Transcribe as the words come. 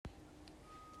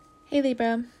Hey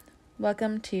Libra,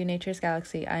 welcome to Nature's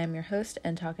Galaxy. I am your host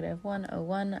and talkative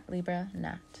 101 Libra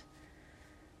Nat.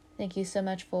 Thank you so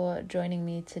much for joining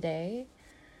me today.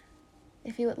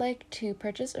 If you would like to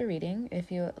purchase a reading,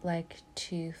 if you would like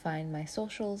to find my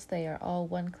socials, they are all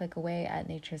one click away at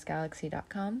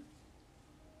naturesgalaxy.com.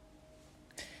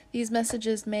 These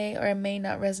messages may or may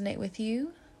not resonate with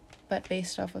you, but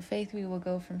based off of faith, we will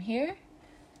go from here.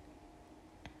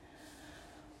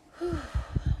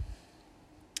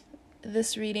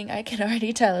 This reading, I can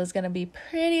already tell, is going to be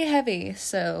pretty heavy,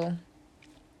 so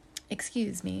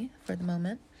excuse me for the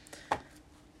moment.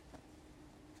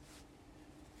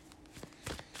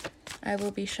 I will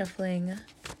be shuffling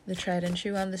the tried and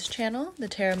true on this channel, the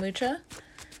Tarot Mucha.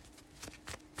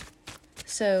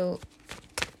 So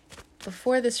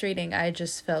before this reading, I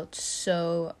just felt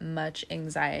so much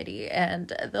anxiety,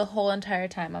 and the whole entire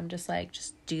time I'm just like,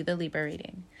 just do the Libra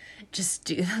reading. Just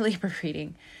do the Libra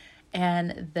reading.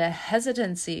 And the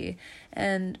hesitancy,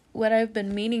 and what I've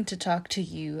been meaning to talk to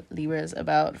you Libras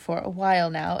about for a while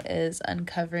now is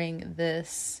uncovering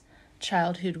this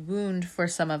childhood wound for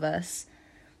some of us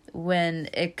when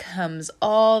it comes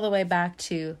all the way back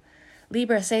to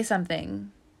Libra, say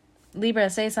something. Libra,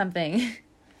 say something.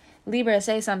 Libra,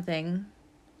 say something.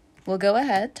 Well, go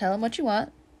ahead. Tell them what you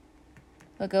want.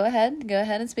 Well, go ahead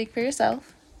and speak for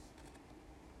yourself.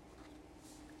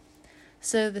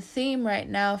 So the theme right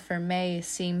now for May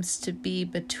seems to be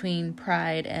between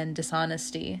pride and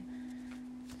dishonesty.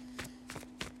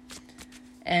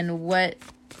 And what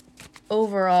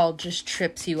overall just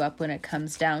trips you up when it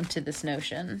comes down to this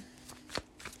notion.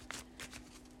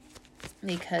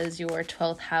 Because your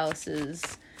 12th house is...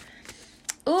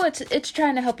 Oh, it's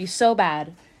trying to help you so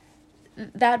bad.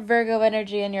 That Virgo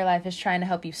energy in your life is trying to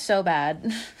help you so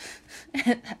bad.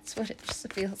 And that's what it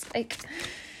just feels like.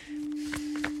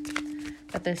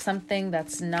 But there's something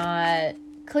that's not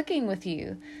clicking with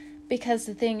you. Because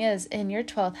the thing is, in your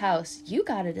 12th house, you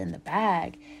got it in the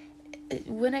bag.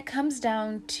 When it comes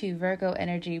down to Virgo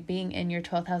energy being in your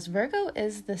 12th house, Virgo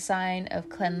is the sign of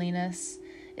cleanliness.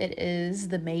 It is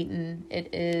the maiden.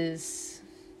 It is,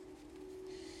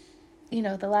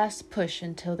 the last push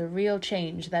until the real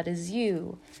change that is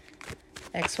you.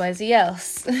 XYZ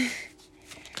else.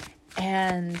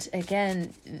 And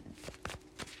again,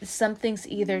 something's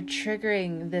either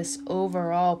triggering this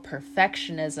overall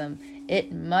perfectionism.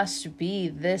 It must be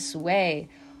this way.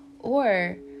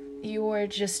 Or you're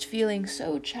just feeling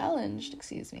so challenged.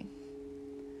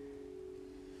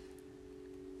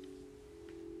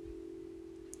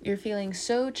 You're feeling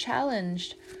so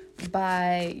challenged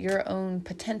by your own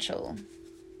potential.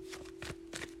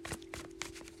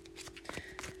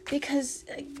 Because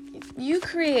you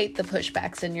create the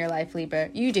pushbacks in your life, Libra.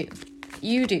 You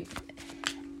do.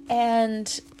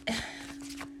 And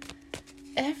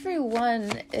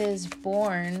everyone is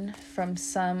born from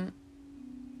some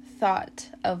thought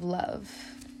of love.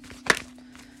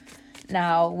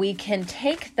 Now, we can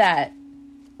take that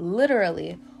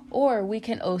literally, or we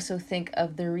can also think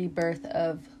of the rebirth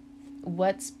of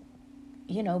what's,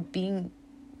 being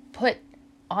put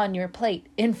on your plate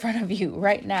in front of you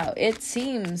right now. It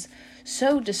seems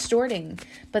so distorting,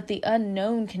 but the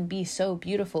unknown can be so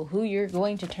beautiful. Who you're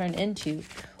going to turn into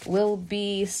will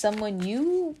be someone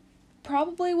you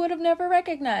probably would have never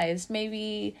recognized.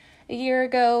 Maybe a year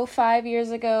ago, 5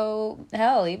 years ago,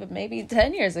 hell, even maybe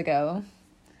 10 years ago.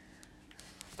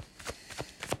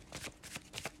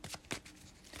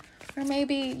 Or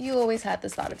maybe you always had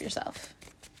this thought of yourself.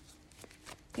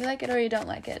 You like it or you don't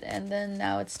like it, and then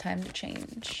now it's time to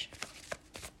change.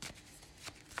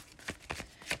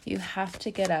 You have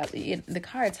to get up. The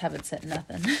cards haven't said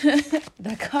nothing.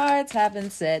 The cards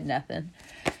haven't said nothing.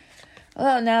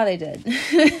 Well, now they did.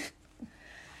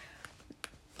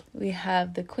 We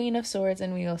have the Queen of Swords,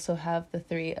 and we also have the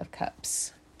Three of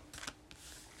Cups.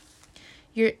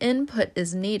 Your input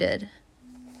is needed.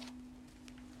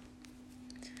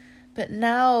 But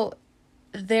now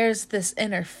there's this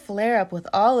inner flare-up with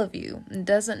all of you. It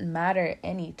doesn't matter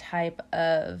any type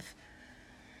of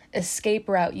escape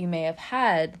route you may have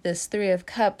had. This Three of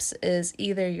Cups is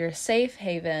either your safe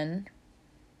haven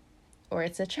or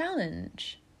it's a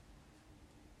challenge.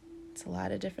 It's a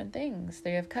lot of different things.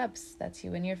 Three of Cups, that's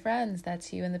you and your friends.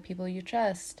 That's you and the people you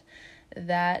trust.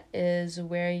 That is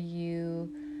where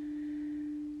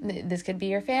this could be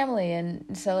your family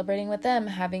and celebrating with them,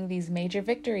 having these major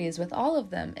victories with all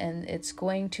of them. And it's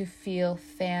going to feel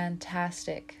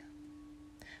fantastic.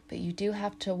 But you do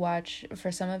have to watch,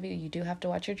 for some of you, you do have to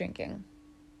watch your drinking.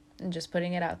 And just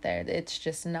putting it out there. It's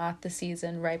just not the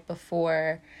season right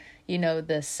before,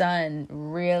 the sun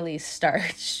really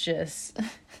starts just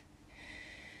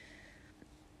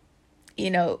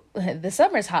the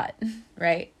summer's hot,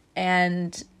 right?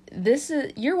 And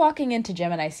you're walking into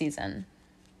Gemini season.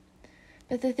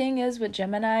 But the thing is with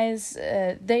Geminis,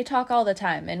 they talk all the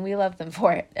time and we love them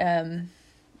for it.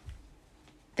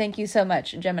 Thank you so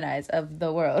much, Geminis of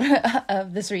the world,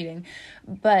 of this reading.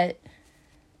 But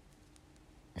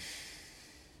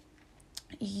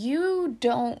you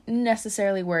don't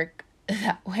necessarily work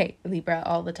that way, Libra,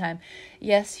 all the time.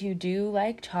 Yes, you do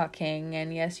like talking,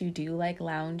 and yes, you do like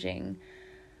lounging,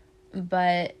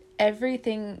 but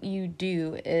everything you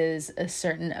do is a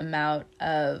certain amount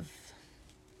of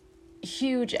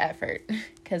huge effort,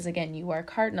 because again, you are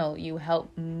cardinal. You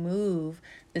help move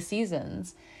the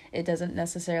seasons. It doesn't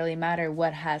necessarily matter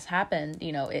what has happened.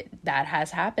 That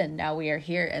has happened. Now we are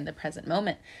here in the present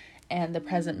moment, and the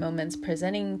present moment's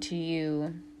presenting to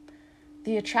you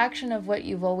the attraction of what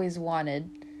you've always wanted,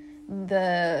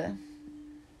 the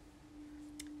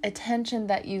attention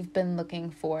that you've been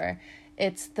looking for.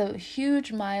 It's the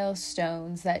huge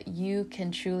milestones that you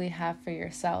can truly have for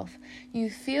yourself.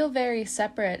 You feel very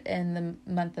separate in the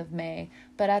month of May,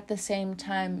 but at the same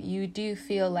time, you do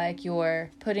feel like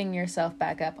you're putting yourself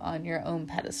back up on your own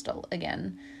pedestal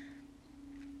again.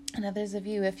 And others of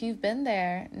you, if you've been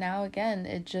there, now again,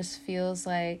 it just feels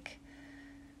like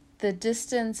the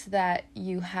distance that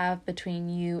you have between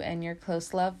you and your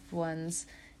close loved ones,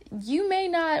 you may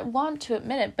not want to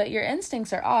admit it, but your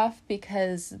instincts are off,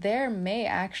 because there may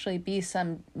actually be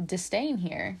some disdain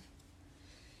here.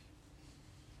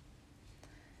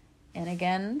 And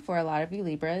again, for a lot of you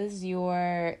Libras,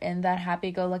 you're in that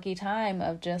happy-go-lucky time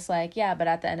of just like, yeah, but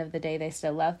at the end of the day, they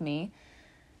still love me.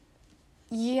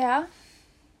 Yeah,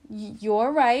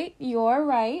 you're right.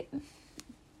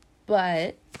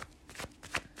 But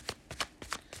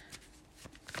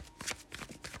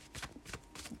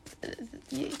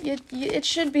it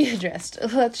should be addressed.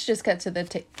 Let's just cut to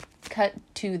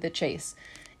the chase.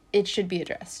 It should be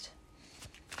addressed.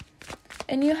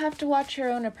 And you have to watch your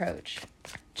own approach.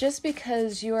 Just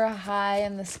because you're high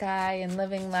in the sky and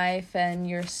living life and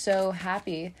you're so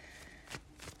happy,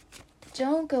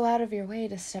 don't go out of your way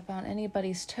to step on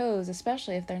anybody's toes,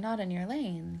 especially if they're not in your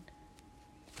lane.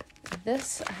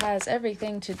 This has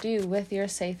everything to do with your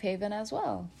safe haven as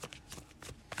well.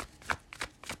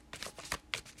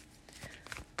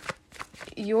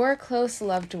 Your close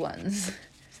loved ones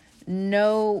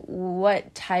know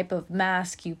what type of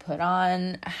mask you put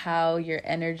on, how your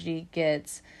energy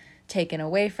gets taken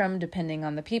away from depending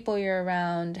on the people you're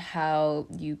around, how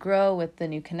you grow with the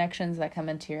new connections that come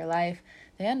into your life.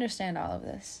 They understand all of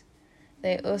this.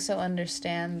 They also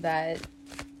understand that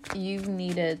you've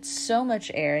needed so much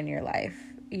air in your life.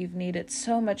 You've needed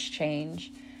so much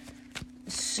change.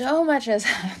 So much has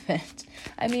happened.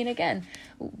 I mean, again,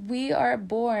 we are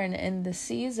born in the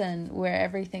season where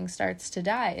everything starts to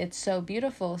die. It's so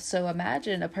beautiful. So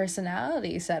imagine a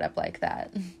personality set up like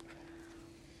that.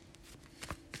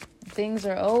 Things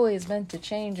are always meant to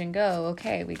change and go.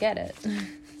 Okay, we get it.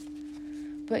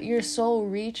 But your soul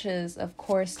reaches, of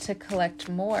course, to collect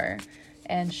more.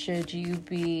 And should you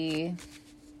be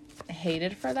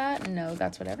hated for that? No,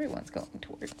 that's what everyone's going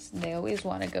towards. They always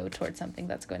want to go towards something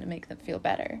that's going to make them feel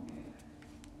better.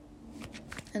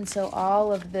 And so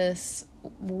all of this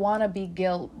wannabe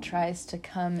guilt tries to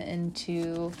come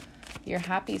into your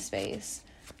happy space.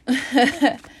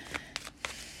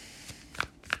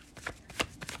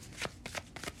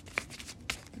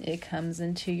 It comes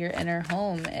into your inner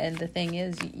home, and the thing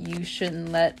is, you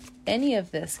shouldn't let any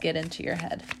of this get into your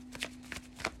head.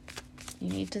 You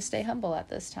need to stay humble at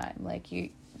this time. Like, you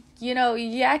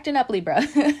acting up, Libra.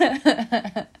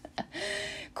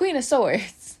 Queen of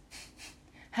Swords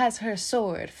has her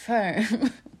sword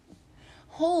firm.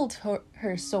 Hold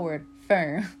her sword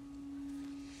firm.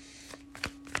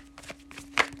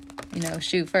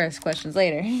 Shoot first, questions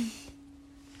later.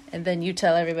 And then you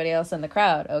tell everybody else in the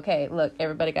crowd, okay, look,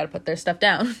 everybody got to put their stuff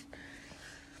down.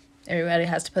 Everybody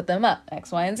has to put them up, X,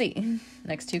 Y, and Z.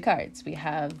 Next two cards. We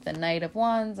have the Knight of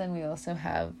Wands, and we also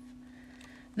have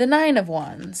the Nine of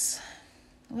Wands.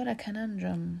 What a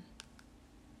conundrum.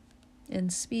 In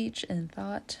speech, in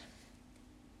thought,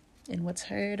 in what's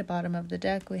heard, bottom of the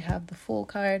deck, we have the Fool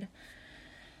card.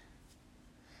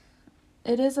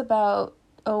 It is about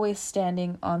always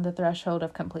standing on the threshold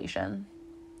of completion,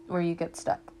 where you get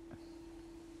stuck.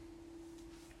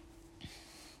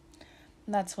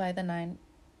 And that's why the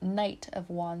Knight of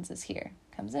Wands is here.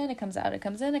 Comes in, it comes out, it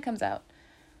comes in, it comes out.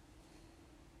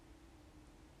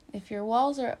 If your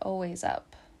walls are always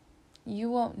up, you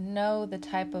won't know the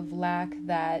type of lack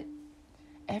that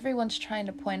everyone's trying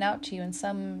to point out to you in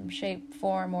some shape,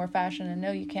 form, or fashion. And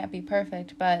no, you can't be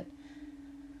perfect, but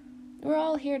we're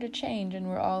all here to change and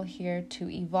we're all here to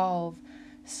evolve.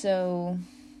 So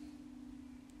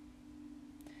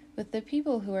with the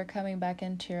people who are coming back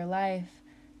into your life,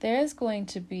 there is going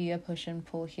to be a push and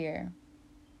pull here.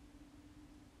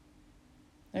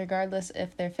 Regardless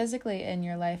if they're physically in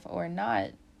your life or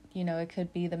not, it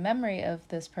could be the memory of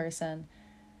this person.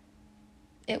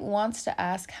 It wants to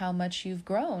ask how much you've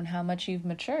grown, how much you've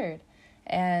matured.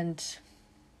 And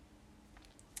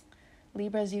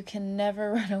Libras, you can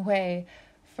never run away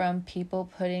from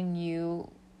people putting you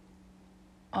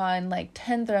on like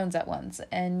 10 thrones at once,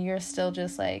 and you're still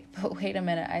just like, but wait a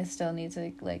minute, I still need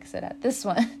to like sit at this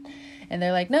one. And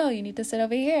they're like, no, you need to sit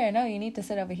over here. No, you need to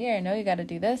sit over here. No, you got to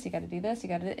do this. You got to do this. You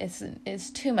got to. It's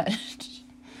too much.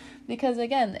 Because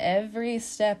again, every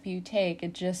step you take,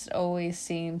 it just always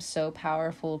seems so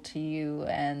powerful to you,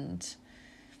 and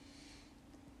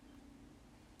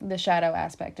the shadow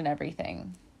aspect and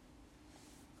everything.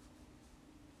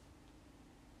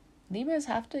 Libras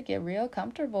have to get real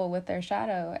comfortable with their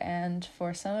shadow. And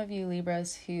for some of you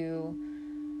Libras who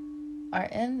are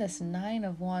in this 9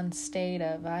 of Wands state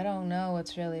of, I don't know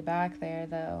what's really back there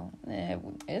though,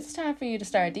 it's time for you to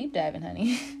start deep diving,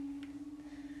 honey.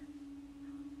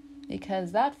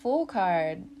 Because that Fool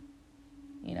card,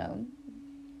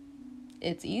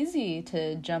 it's easy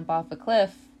to jump off a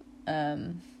cliff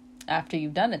after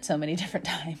you've done it so many different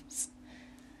times.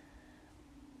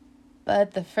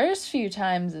 But the first few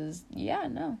times is,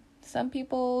 some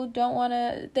people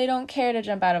they don't care to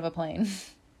jump out of a plane.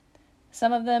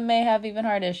 Some of them may have even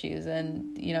heart issues,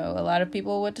 and, a lot of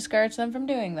people would discourage them from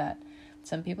doing that.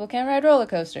 Some people can ride roller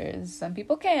coasters. Some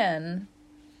people can.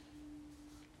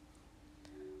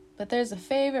 But there's a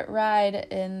favorite ride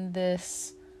in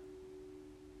this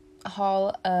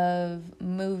hall of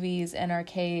movies and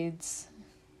arcades.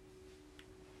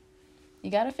 You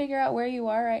got to figure out where you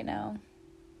are right now.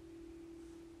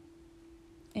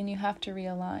 And you have to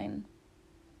realign.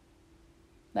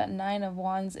 That 9 of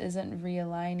Wands isn't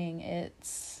realigning.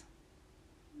 It's,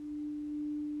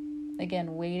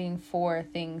 again, waiting for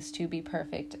things to be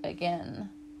perfect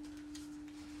again.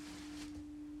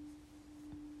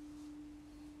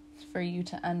 For you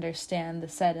to understand the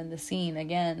set and the scene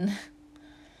again.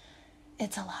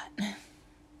 It's a lot.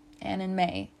 And in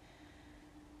May,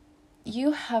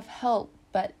 you have help,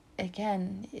 but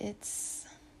again,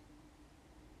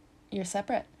 you're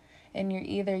separate, and you're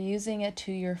either using it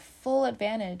to your full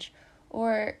advantage,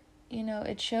 or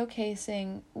it's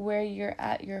showcasing where you're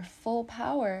at your full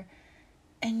power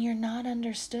and you're not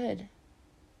understood.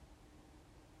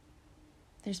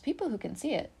 There's people who can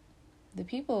see it. The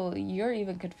people you're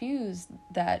even confused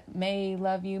that may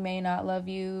love you, may not love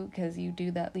you, because you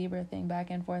do that Libra thing back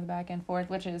and forth,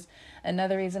 which is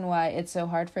another reason why it's so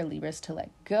hard for Libras to let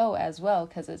go as well,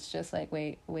 because it's just like,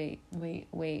 wait, hold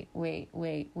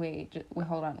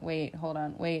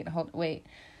on.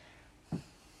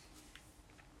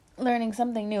 Learning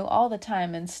something new all the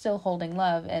time and still holding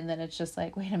love, and then it's just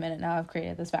like, wait a minute, now I've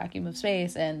created this vacuum of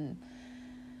space, and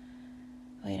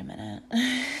wait a minute.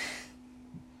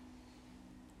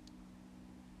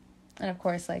 And of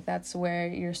course, like, that's where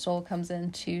your soul comes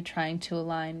into trying to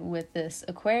align with this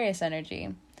Aquarius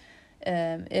energy.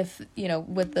 If,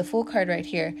 with the Fool card right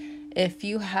here, if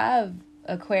you have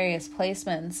Aquarius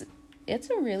placements,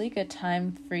 it's a really good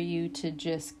time for you to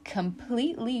just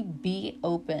completely be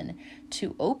open,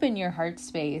 to open your heart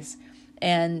space,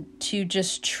 and to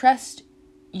just trust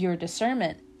your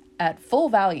discernment at full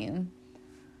volume.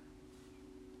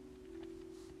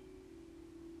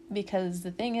 Because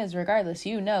the thing is, regardless,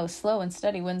 slow and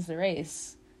steady wins the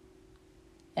race.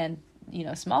 And,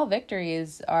 small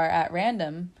victories are at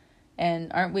random.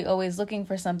 And aren't we always looking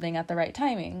for something at the right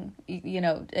timing?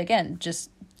 Again,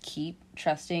 just keep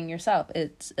trusting yourself.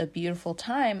 It's a beautiful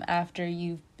time after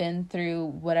you've been through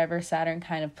whatever Saturn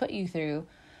kind of put you through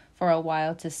for a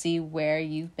while, to see where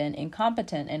you've been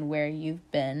incompetent and where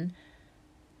you've been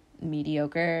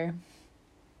mediocre,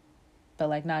 but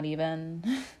like not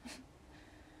even.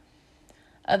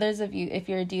 Others of you, if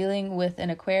you're dealing with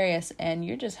an Aquarius and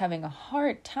you're just having a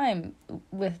hard time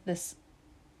with this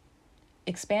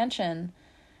expansion,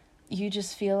 you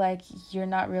just feel like you're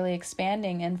not really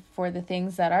expanding. And for the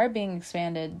things that are being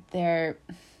expanded,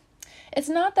 it's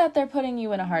not that they're putting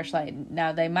you in a harsh light.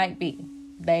 Now, they might be.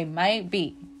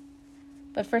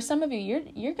 But for some of you,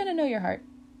 you're going to know your heart.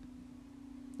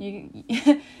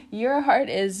 Your heart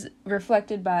is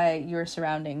reflected by your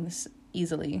surroundings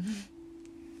easily.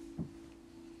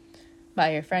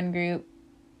 By your friend group,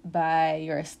 by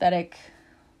your aesthetic,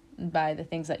 by the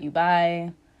things that you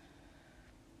buy.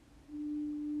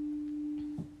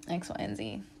 X, Y, and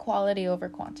Z. Quality over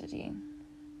quantity.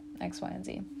 X, Y, and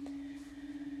Z.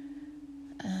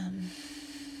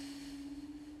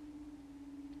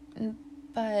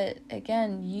 But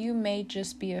again, you may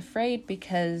just be afraid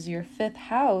because your fifth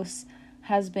house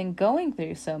has been going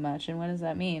through so much. And what does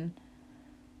that mean?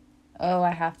 Oh,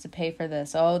 I have to pay for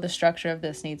this. Oh, the structure of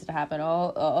this needs to happen.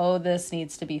 Oh, this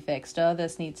needs to be fixed. Oh,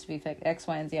 this needs to be fixed. X,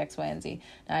 Y, and Z, X, Y, and Z.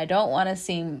 Now, I don't want to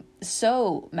seem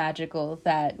so magical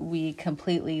that we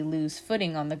completely lose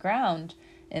footing on the ground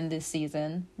in this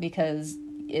season, because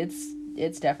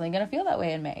it's definitely going to feel that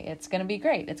way in May. It's going to be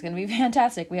great. It's going to be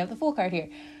fantastic. We have the Fool card here.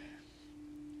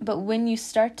 But when you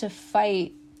start to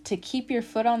fight to keep your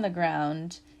foot on the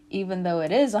ground, even though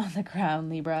it is on the ground,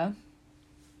 Libra,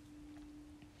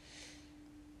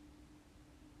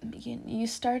 you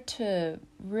start to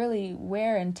really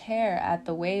wear and tear at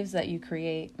the waves that you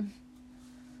create.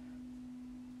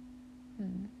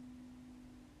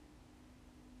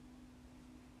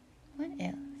 What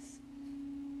else?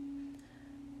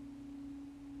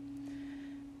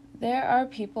 There are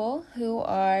people who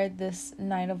are this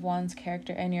Knight of Wands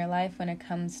character in your life when it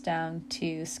comes down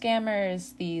to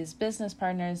scammers, these business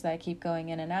partners that keep going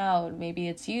in and out. Maybe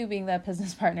it's you being that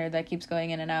business partner that keeps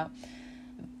going in and out.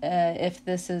 If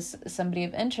this is somebody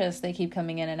of interest, they keep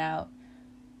coming in and out.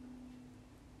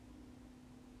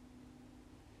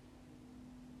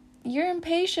 Your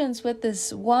impatience with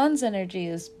this Wands energy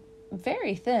is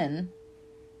very thin.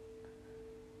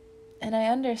 And I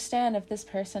understand if this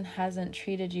person hasn't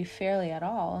treated you fairly at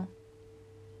all,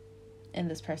 and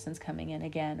this person's coming in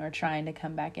again or trying to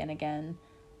come back in again.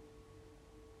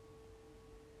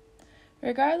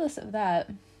 Regardless of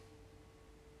that,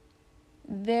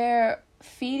 they're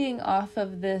feeding off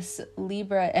of this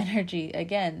Libra energy,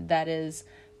 again, that is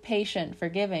patient,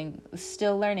 forgiving,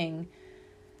 still learning.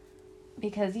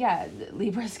 Because, yeah,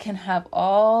 Libras can have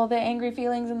all the angry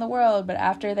feelings in the world, but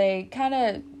after they kind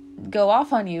of go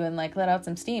off on you and like let out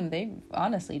some steam, they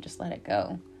honestly just let it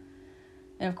go.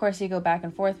 And of course you go back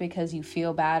and forth because you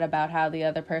feel bad about how the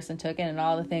other person took it and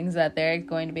all the things that they're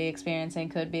going to be experiencing,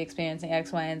 could be experiencing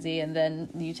X, Y, and Z, and then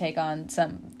you take on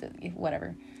some,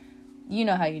 whatever. You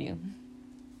know how you do.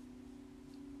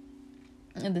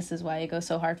 And this is why you go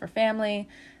so hard for family.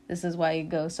 This is why you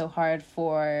go so hard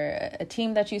for a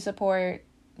team that you support.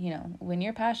 You know, when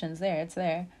your passion's there, it's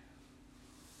there.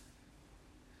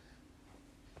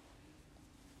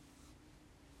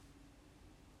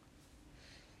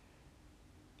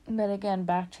 But again,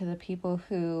 back to the people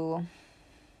who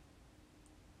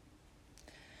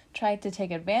tried to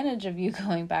take advantage of you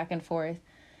going back and forth.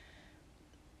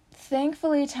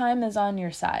 Thankfully, time is on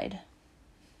your side.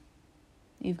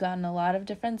 You've gotten a lot of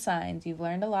different signs. You've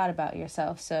learned a lot about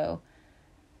yourself. So,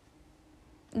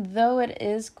 though it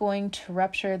is going to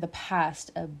rupture the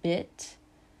past a bit,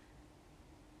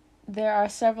 there are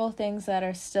several things that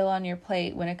are still on your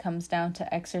plate when it comes down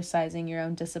to exercising your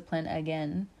own discipline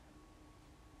again.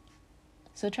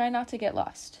 So try not to get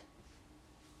lost.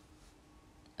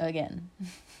 Again.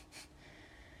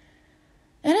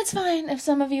 And it's fine if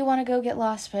some of you want to go get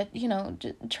lost, but, you know,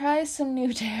 try some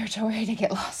new territory to get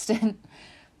lost in.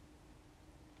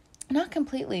 Not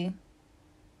completely.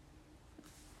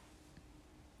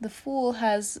 The Fool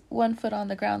has one foot on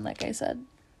the ground, like I said.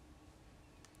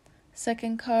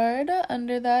 Second card,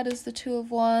 under that is the Two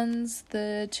of Wands,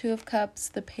 the Two of Cups,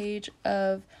 the Page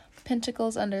of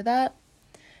Pentacles under that.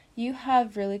 You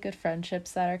have really good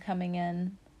friendships that are coming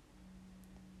in.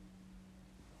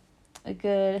 A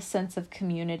good sense of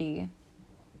community.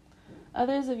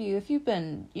 Others of you, if you've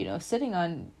been, you know, sitting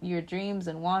on your dreams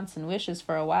and wants and wishes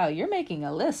for a while, you're making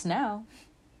a list now.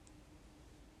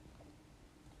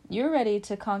 You're ready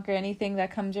to conquer anything that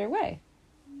comes your way.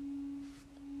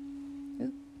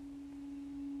 Ooh.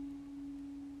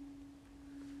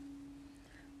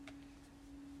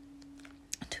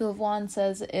 Two of Wands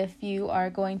says if you are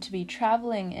going to be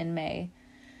traveling in May,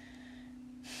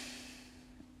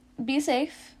 be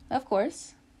safe, of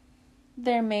course.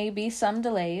 There may be some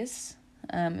delays.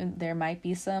 There might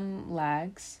be some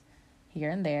lags here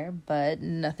and there, but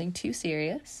nothing too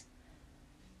serious.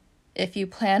 If you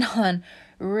plan on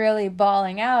really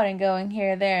bawling out and going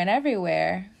here, there, and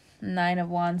everywhere, Nine of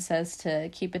Wands says to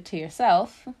keep it to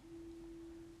yourself.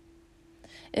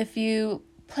 If you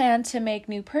plan to make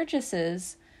new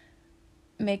purchases,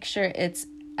 make sure it's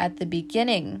at the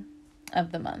beginning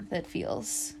of the month, it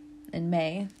feels, in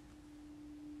May.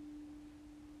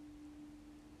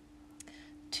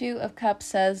 Two of Cups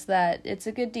says that it's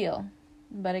a good deal,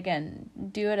 but again,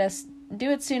 do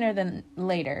it sooner than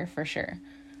later for sure.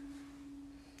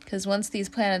 Because once these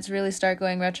planets really start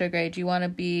going retrograde, you want to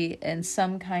be in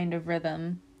some kind of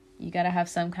rhythm. You got to have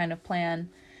some kind of plan.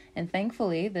 And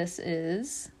thankfully, this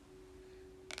is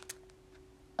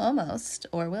almost,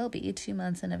 or will be, 2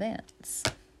 months in advance.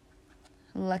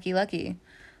 Lucky, lucky.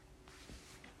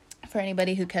 For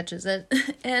anybody who catches it.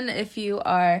 And if you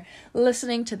are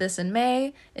listening to this in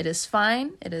May, it is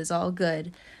fine. It is all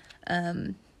good.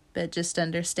 But just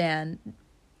understand,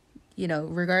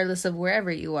 regardless of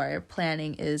wherever you are,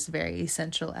 planning is very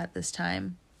essential at this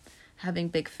time. Having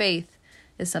big faith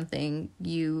is something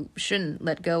you shouldn't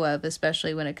let go of,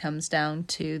 especially when it comes down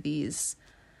to these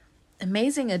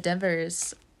amazing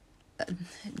endeavors,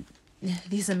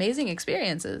 these amazing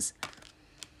experiences.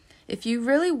 If you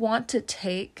really want to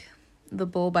take the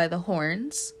bull by the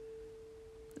horns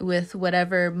with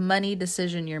whatever money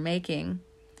decision you're making,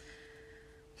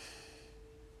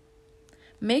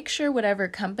 make sure whatever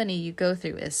company you go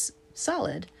through is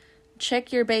solid.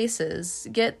 Check your bases,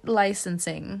 get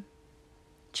licensing,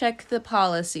 check the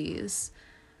policies,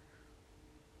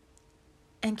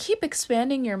 and keep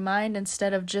expanding your mind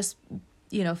instead of just,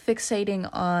 fixating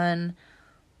on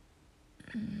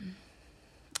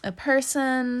a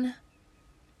person,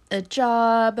 a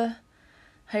job,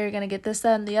 how you're going to get this,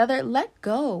 that, and the other. Let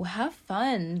go. Have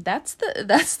fun. That's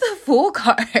the Fool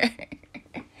card.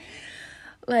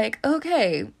 Like,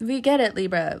 okay, we get it,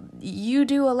 Libra. You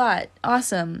do a lot.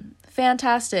 Awesome.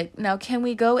 Fantastic. Now, can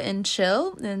we go and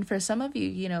chill? And for some of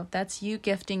you, that's you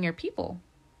gifting your people.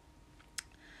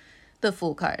 The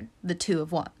Fool card, the Two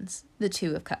of Wands, the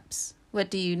Two of Cups. What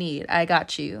do you need? I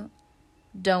got you.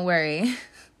 Don't worry.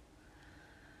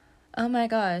 Oh my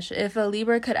gosh. If a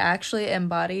Libra could actually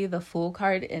embody the Fool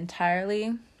card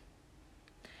entirely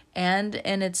and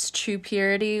in its true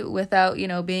purity without,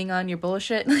 being on your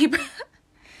bullshit, Libra.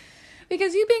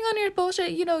 Because you being on your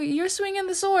bullshit, you're swinging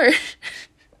the sword.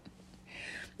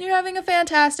 You're having a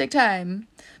fantastic time.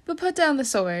 But put down the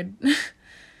sword.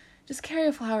 Just carry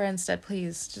a flower instead,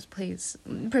 please. Just please.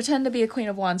 Pretend to be a Queen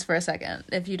of Wands for a second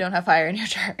if you don't have fire in your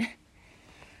chart.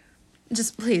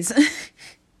 Just please.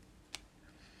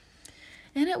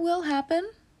 And it will happen.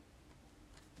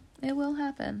 It will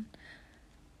happen.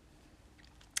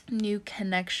 New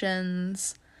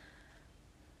connections.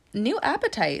 New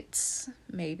appetites,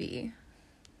 maybe.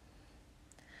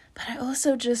 But I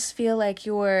also just feel like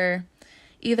you're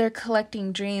either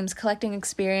collecting dreams, collecting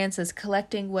experiences,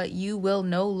 collecting what you will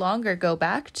no longer go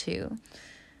back to.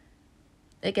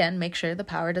 Again, make sure the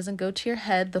power doesn't go to your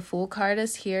head. The Fool card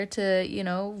is here to,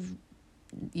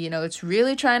 it's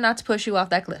really trying not to push you off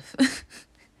that cliff.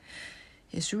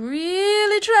 It's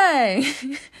really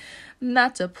trying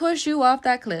not to push you off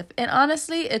that cliff. And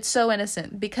honestly, it's so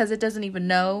innocent because it doesn't even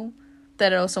know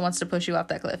that it also wants to push you off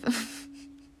that cliff.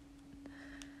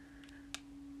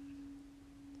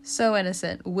 So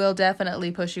innocent. Will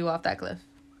definitely push you off that cliff.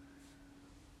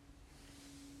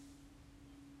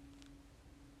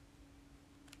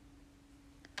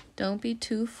 Don't be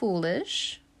too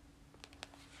foolish.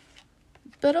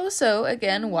 But also,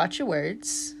 again, watch your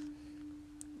words.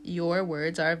 Your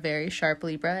words are very sharp,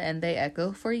 Libra, and they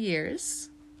echo for years.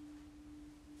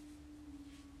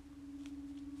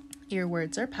 Your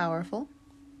words are powerful.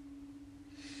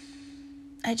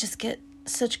 I just get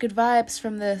such good vibes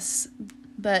from this.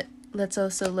 But let's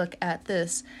also look at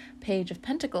this Page of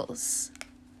Pentacles.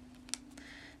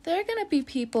 There are going to be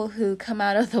people who come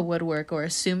out of the woodwork or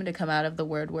assume to come out of the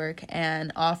woodwork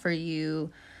and offer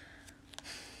you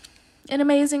an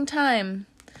amazing time.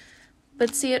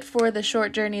 But see it for the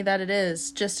short journey that it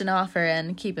is, just an offer,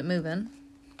 and keep it moving.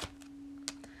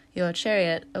 Your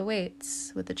Chariot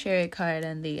awaits with the Chariot card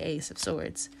and the Ace of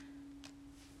Swords.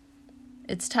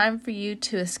 It's time for you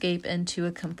to escape into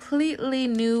a completely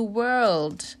new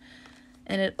world.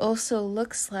 And it also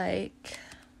looks like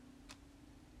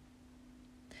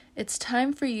it's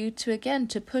time for you to, again,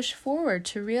 to push forward,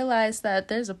 to realize that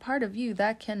there's a part of you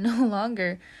that can no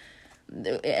longer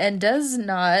and does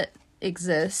not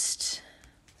exist.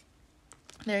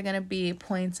 There are going to be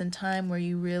points in time where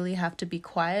you really have to be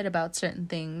quiet about certain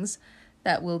things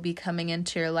that will be coming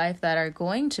into your life that are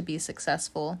going to be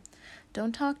successful.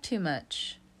 Don't talk too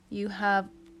much. You have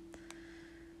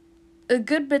a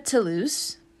good bit to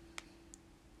lose.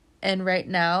 And right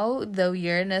now, though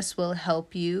Uranus will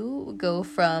help you go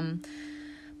from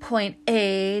point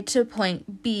A to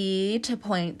point B to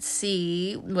point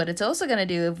C, what it's also going to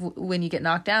do when you get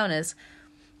knocked down is,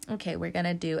 okay, we're going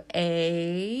to do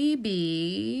A,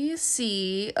 B,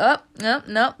 C,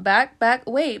 no, back,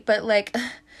 wait, but like,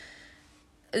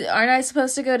 aren't I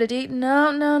supposed to go to D? No,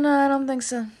 I don't think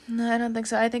so.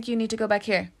 I think you need to go back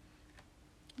here.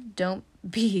 Don't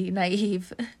be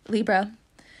naive, Libra.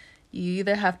 You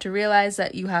either have to realize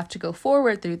that you have to go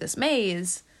forward through this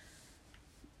maze,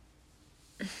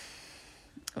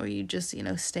 or you just,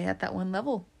 stay at that one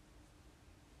level.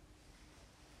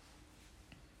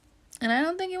 And I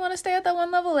don't think you want to stay at that one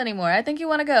level anymore. I think you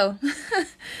want to go.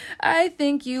 I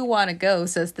think you want to go,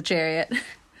 says the Chariot.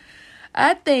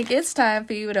 I think it's time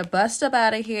for you to bust up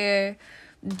out of here.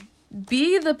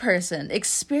 Be the person.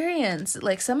 Experience.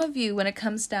 Like some of you, when it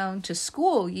comes down to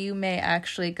school, you may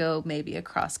actually go maybe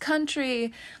across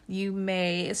country. You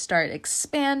may start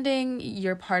expanding.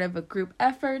 You're part of a group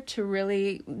effort to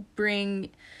really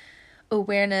bring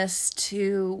awareness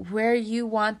to where you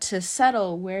want to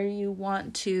settle, where you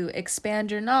want to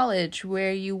expand your knowledge,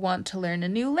 where you want to learn a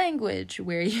new language,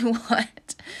 where you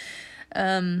want.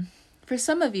 For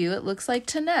some of you, it looks like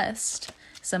to nest.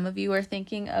 Some of you are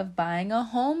thinking of buying a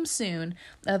home soon.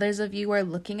 Others of you are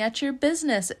looking at your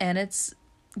business and it's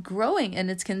growing and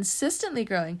it's consistently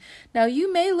growing. Now,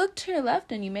 you may look to your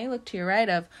left and you may look to your right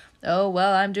of, oh,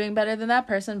 well, I'm doing better than that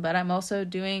person, but I'm also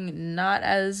doing not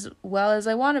as well as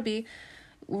I want to be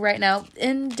right now.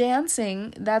 In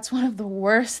dancing, that's one of the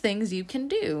worst things you can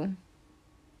do.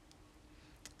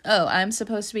 Oh, I'm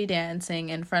supposed to be dancing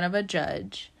in front of a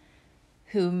judge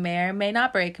who may or may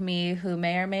not break me, who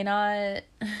may or may not...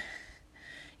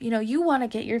 You want to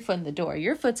get your foot in the door.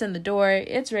 Your foot's in the door.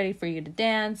 It's ready for you to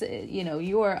dance.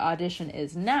 Your audition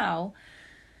is now.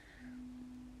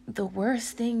 The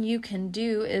worst thing you can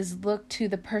do is look to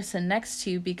the person next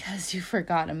to you because you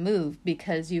forgot a move,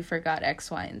 because you forgot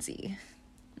X, Y, and Z.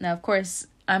 Now, of course,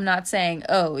 I'm not saying,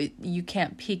 oh, you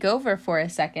can't peek over for a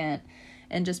second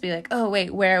and just be like, oh,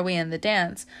 wait, where are we in the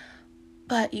dance?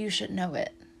 But you should know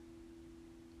it.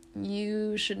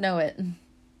 You should know it.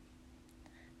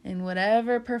 In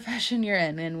whatever profession you're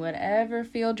in whatever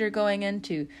field you're going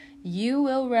into, you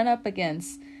will run up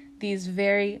against these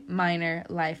very minor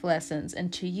life lessons.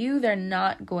 And to you, they're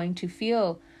not going to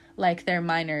feel like they're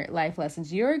minor life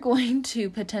lessons. You're going to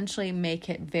potentially make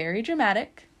it very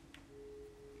dramatic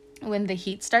when the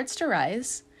heat starts to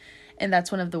rise. And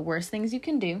that's one of the worst things you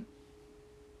can do.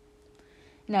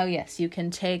 Now, yes, you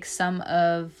can take some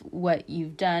of what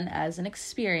you've done as an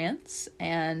experience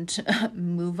and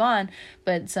move on,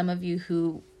 but some of you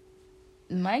who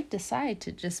might decide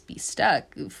to just be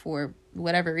stuck for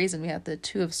whatever reason, we have the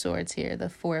Two of Swords here, the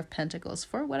Four of Pentacles,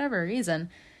 for whatever reason.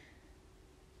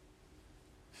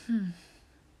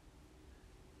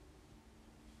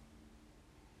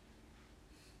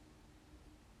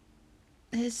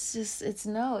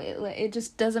 It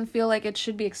just doesn't feel like it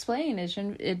should be explained.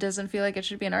 It doesn't feel like it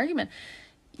should be an argument.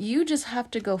 You just have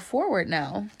to go forward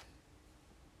now.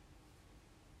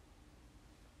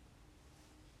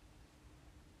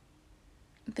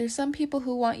 There's some people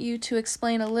who want you to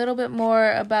explain a little bit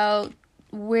more about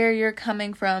where you're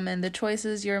coming from and the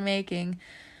choices you're making.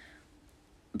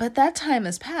 But that time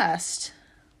has passed.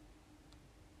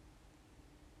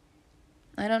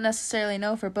 I don't necessarily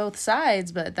know for both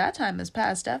sides, but that time has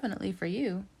passed definitely for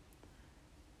you.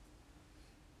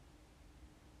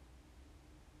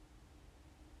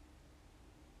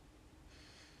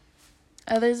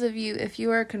 Others of you, if you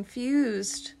are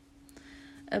confused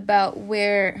about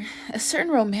where a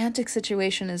certain romantic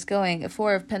situation is going, a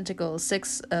Four of Pentacles,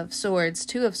 Six of Swords,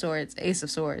 Two of Swords, Ace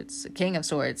of Swords, King of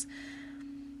Swords.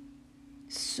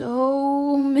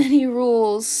 So many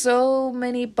rules, so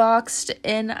many boxed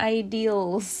in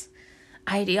ideals,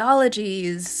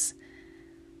 ideologies.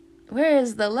 Where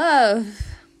is the love?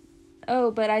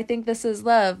 Oh, but I think this is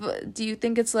love. Do you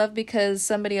think it's love because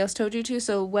somebody else told you to?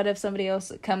 So what if somebody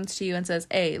else comes to you and says,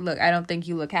 hey, look, I don't think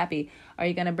you look happy. Are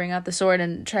you going to bring out the sword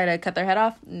and try to cut their head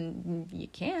off? You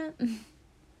can't.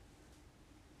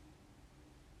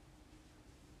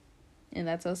 And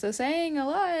that's also saying a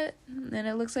lot. And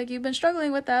it looks like you've been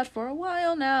struggling with that for a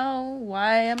while now.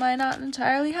 Why am I not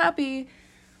entirely happy?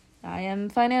 I am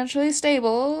financially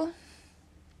stable.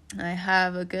 I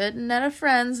have a good net of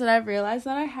friends that I've realized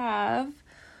that I have.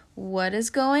 What is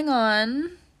going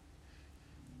on?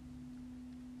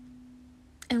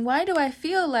 And why do I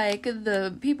feel like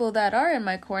the people that are in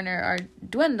my corner are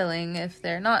dwindling if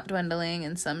they're not dwindling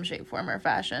in some shape, form, or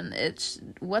fashion? It's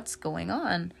what's going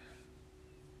on?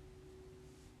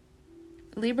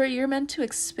 Libra, you're meant to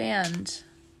expand.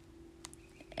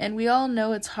 And we all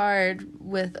know it's hard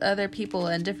with other people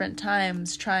in different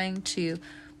times trying to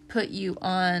put you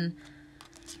on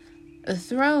a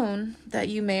throne that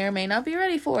you may or may not be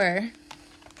ready for.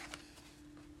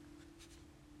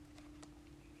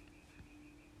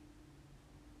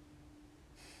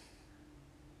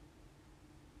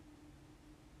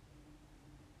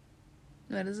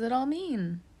 What does it all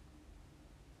mean?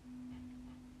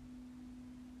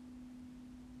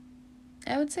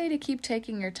 I would say to keep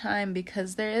taking your time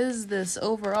because there is this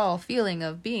overall feeling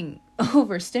of being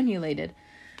overstimulated.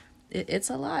 It's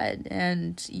a lot,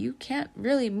 and you can't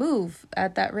really move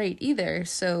at that rate either,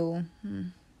 so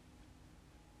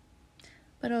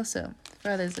But also, for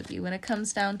others of you, when it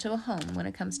comes down to a home, when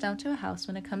it comes down to a house,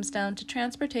 when it comes down to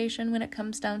transportation, when it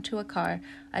comes down to a car,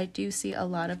 I do see a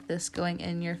lot of this going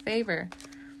in your favor.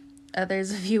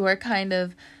 Others of you are kind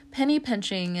of penny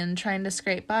pinching and trying to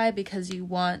scrape by because you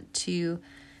want to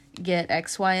get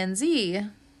X, Y, and Z.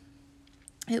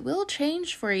 It will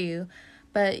change for you,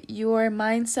 but your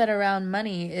mindset around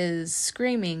money is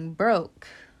screaming broke.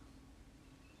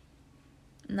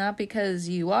 Not because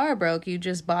you are broke, you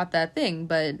just bought that thing,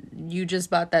 but you just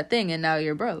bought that thing and now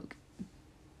you're broke.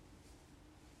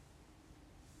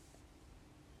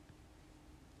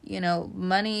 You know,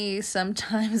 money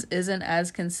sometimes isn't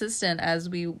as consistent as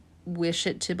we wish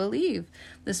it to believe,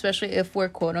 especially if we're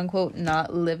quote unquote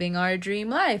not living our dream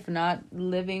life, not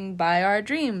living by our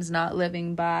dreams, not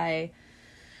living by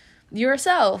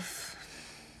yourself.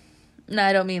 No,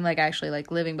 I don't mean like actually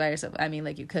like living by yourself. I mean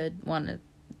like you could want to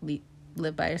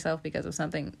live by yourself because of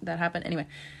something that happened anyway,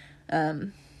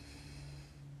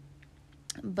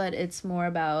 but it's more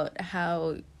about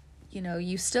how, you know,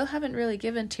 you still haven't really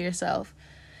given to yourself,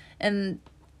 and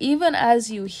even as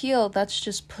you heal, that's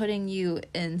just putting you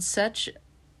in such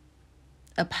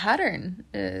a pattern,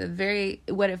 very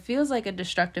what it feels like a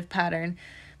destructive pattern,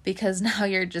 because now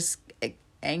you're just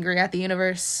angry at the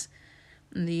universe,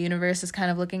 and the universe is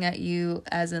kind of looking at you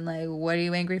as in like, what are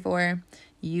you angry for?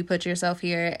 You put yourself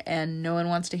here and no one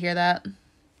wants to hear that.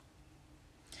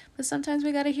 But sometimes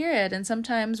we got to hear it, and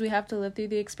sometimes we have to live through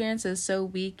the experiences so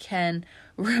we can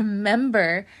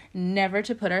remember never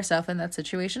to put ourselves in that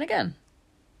situation again.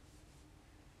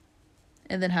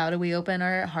 And then how do we open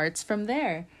our hearts from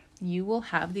there? You will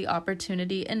have the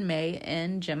opportunity in May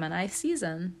in Gemini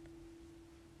season.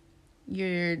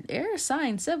 Your air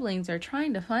sign siblings are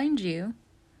trying to find you.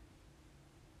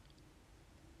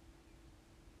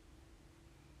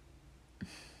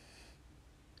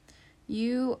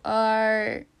 You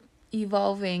are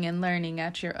evolving and learning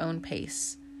at your own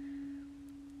pace.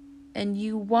 And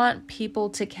you want people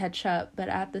to catch up, but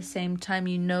at the same time,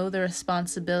 you know the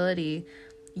responsibility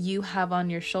you have on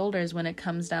your shoulders when it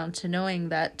comes down to knowing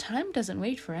that time doesn't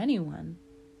wait for anyone.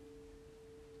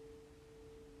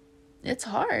 It's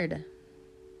hard.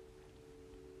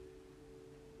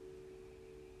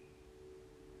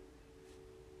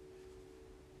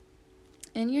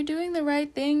 And you're doing the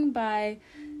right thing by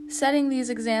setting these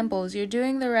examples. You're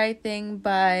doing the right thing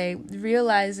by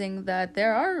realizing that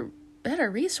there are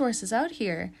better resources out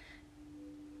here.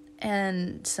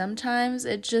 And sometimes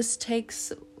it just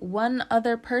takes one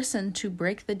other person to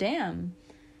break the dam.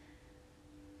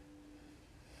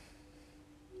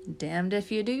 Damned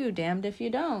if you do, damned if you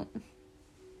don't.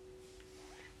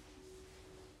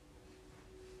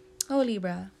 Oh,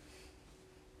 Libra.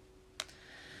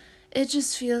 It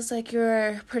just feels like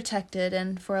you're protected,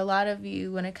 and for a lot of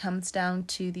you, when it comes down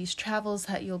to these travels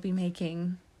that you'll be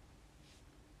making,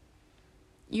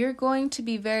 you're going to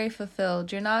be very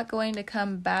fulfilled. You're not going to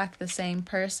come back the same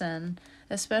person,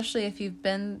 especially if you've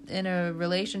been in a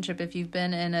relationship, if you've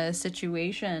been in a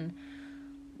situation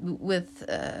with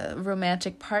a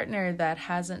romantic partner that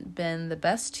hasn't been the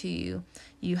best to you.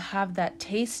 You have that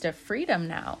taste of freedom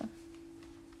now.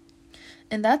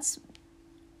 And that's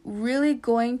really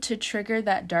going to trigger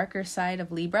that darker side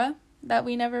of Libra that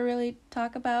we never really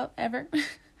talk about ever.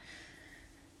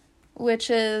 Which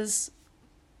is,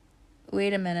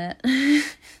 wait a minute.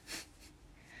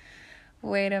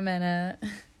 Wait a minute.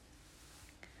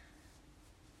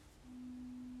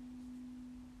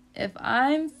 If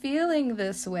I'm feeling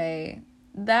this way,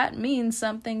 that means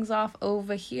something's off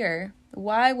over here.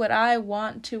 Why would I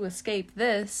want to escape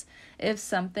this if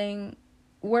something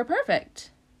were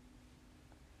perfect?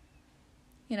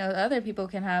 You know, other people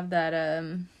can have that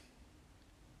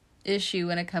issue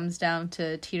when it comes down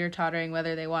to teeter-tottering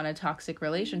whether they want a toxic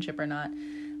relationship or not.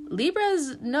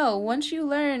 Libras, no, once you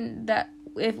learn that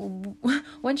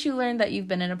you've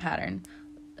been in a pattern,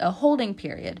 a holding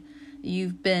period,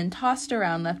 you've been tossed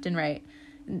around left and right,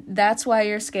 that's why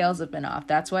your scales have been off.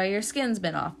 That's why your skin's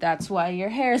been off. That's why your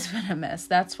hair's been a mess.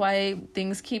 That's why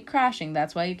things keep crashing.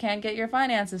 That's why you can't get your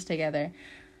finances together.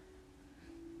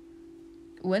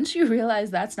 Once you realize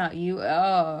that's not you,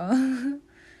 I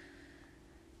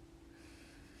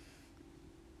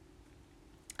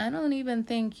don't even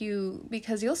think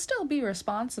because you'll still be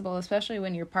responsible, especially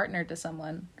when you're partnered to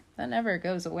someone. That never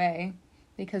goes away,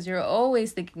 because you're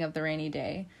always thinking of the rainy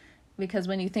day. Because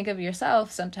when you think of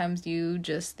yourself, sometimes you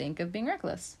just think of being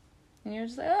reckless. And you're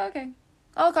just like, oh, okay.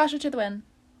 All caution to the wind.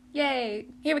 Yay,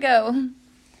 here we go.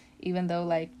 Even though,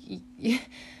 like,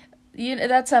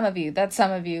 that's some of you,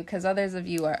 because others of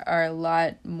you are a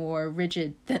lot more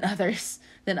rigid than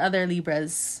other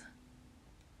Libras.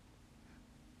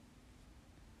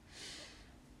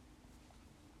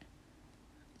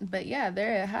 But yeah,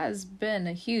 there has been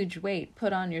a huge weight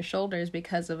put on your shoulders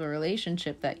because of a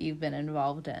relationship that you've been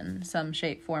involved in, some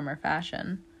shape, form, or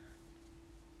fashion.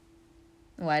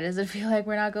 Why does it feel like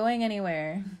we're not going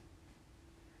anywhere?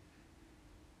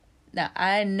 Now,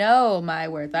 I know my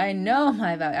worth. I know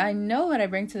my value. I know what I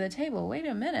bring to the table. Wait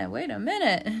a minute.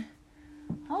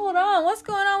 Hold on. What's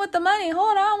going on with the money?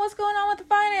 Hold on. What's going on with the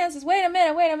finances? Wait a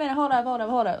minute. Hold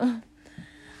up.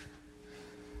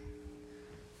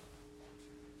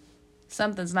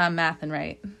 Something's not mathing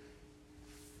right.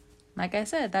 Like I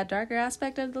said, that darker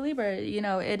aspect of the Libra,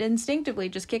 it instinctively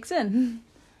just kicks in.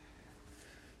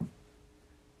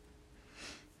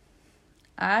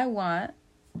 I want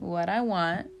what I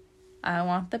want. I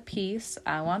want the peace.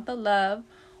 I want the love.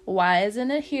 Why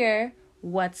isn't it here?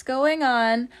 What's going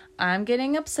on? I'm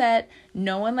getting upset.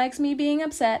 No one likes me being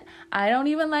upset. I don't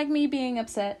even like me being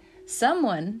upset.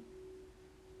 Someone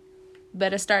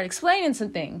better start explaining some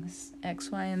things.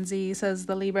 X, Y, and Z, says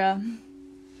the Libra.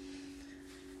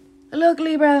 Look,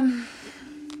 Libra,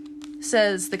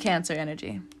 says the Cancer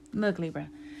energy. Look, Libra.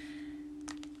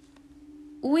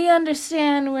 We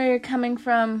understand where you're coming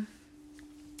from,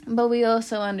 but we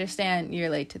also understand you're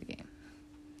late to the game.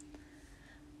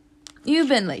 You've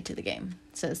been late to the game,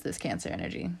 says this Cancer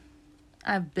energy.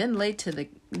 I've been late to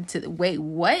the wait,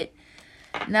 what?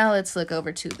 Now let's look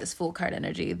over to this Fool card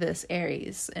energy, this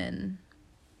Aries and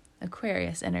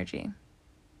Aquarius energy.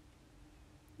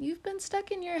 You've been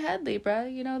stuck in your head, Libra.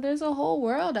 There's a whole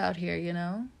world out here,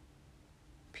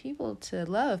 people to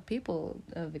love, people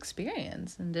of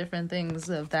experience and different things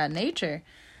of that nature.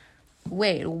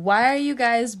 Wait, why are you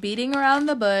guys beating around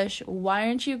the bush? Why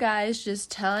aren't you guys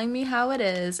just telling me how it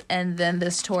is? And then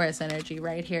this Taurus energy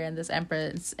right here and this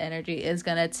Empress energy is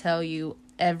going to tell you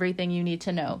everything you need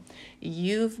to know.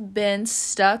 You've been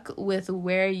stuck with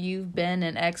where you've been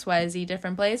in XYZ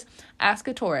different place. Ask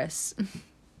a Taurus.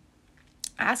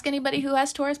 Ask anybody who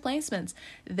has Taurus placements.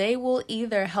 They will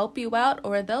either help you out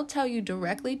or they'll tell you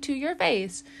directly to your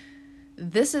face,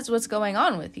 this is what's going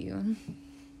on with you.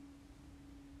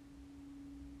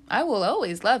 I will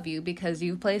always love you because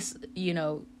you place,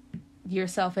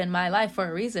 yourself in my life for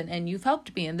a reason and you've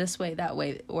helped me in this way, that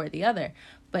way, or the other.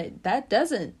 But that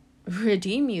doesn't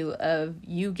redeem you of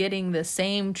you getting the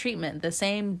same treatment, the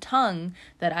same tongue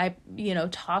that I,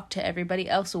 talk to everybody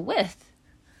else with.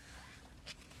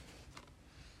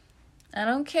 I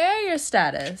don't care your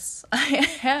status.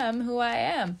 I am who I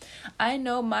am. I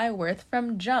know my worth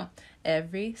from jump.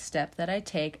 Every step that I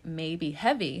take may be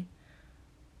heavy,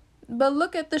 but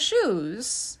look at the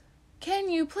shoes. Can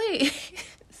you please?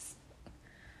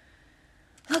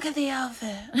 Look at the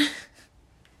outfit.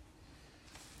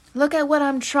 Look at what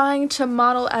I'm trying to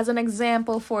model as an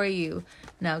example for you.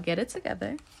 Now get it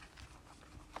together.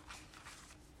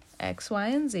 X, Y,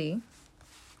 and Z.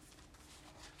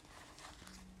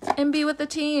 And be with the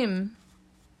team,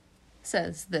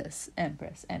 says this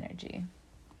Empress energy.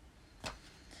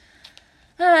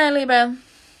 All right, Libra.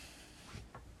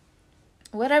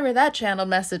 Whatever that channeled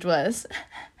message was.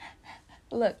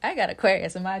 Look, I got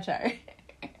Aquarius in my chart.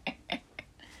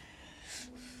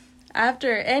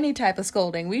 After any type of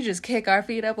scolding, we just kick our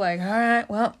feet up like, all right,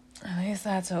 well, at least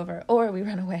that's over. Or we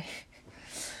run away.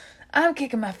 I'm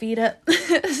kicking my feet up.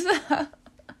 So,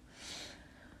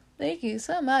 thank you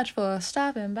so much for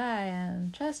stopping by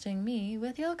and trusting me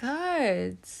with your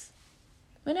cards.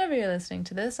 Whenever you're listening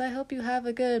to this, I hope you have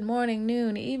a good morning,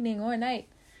 noon, evening, or night.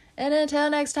 And until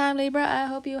next time, Libra, I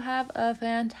hope you have a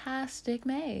fantastic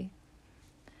May.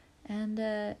 And,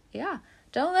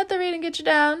 don't let the reading get you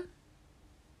down.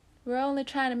 We're only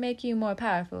trying to make you more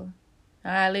powerful.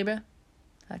 All right, Libra,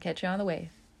 I'll catch you on the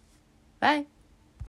wave. Bye.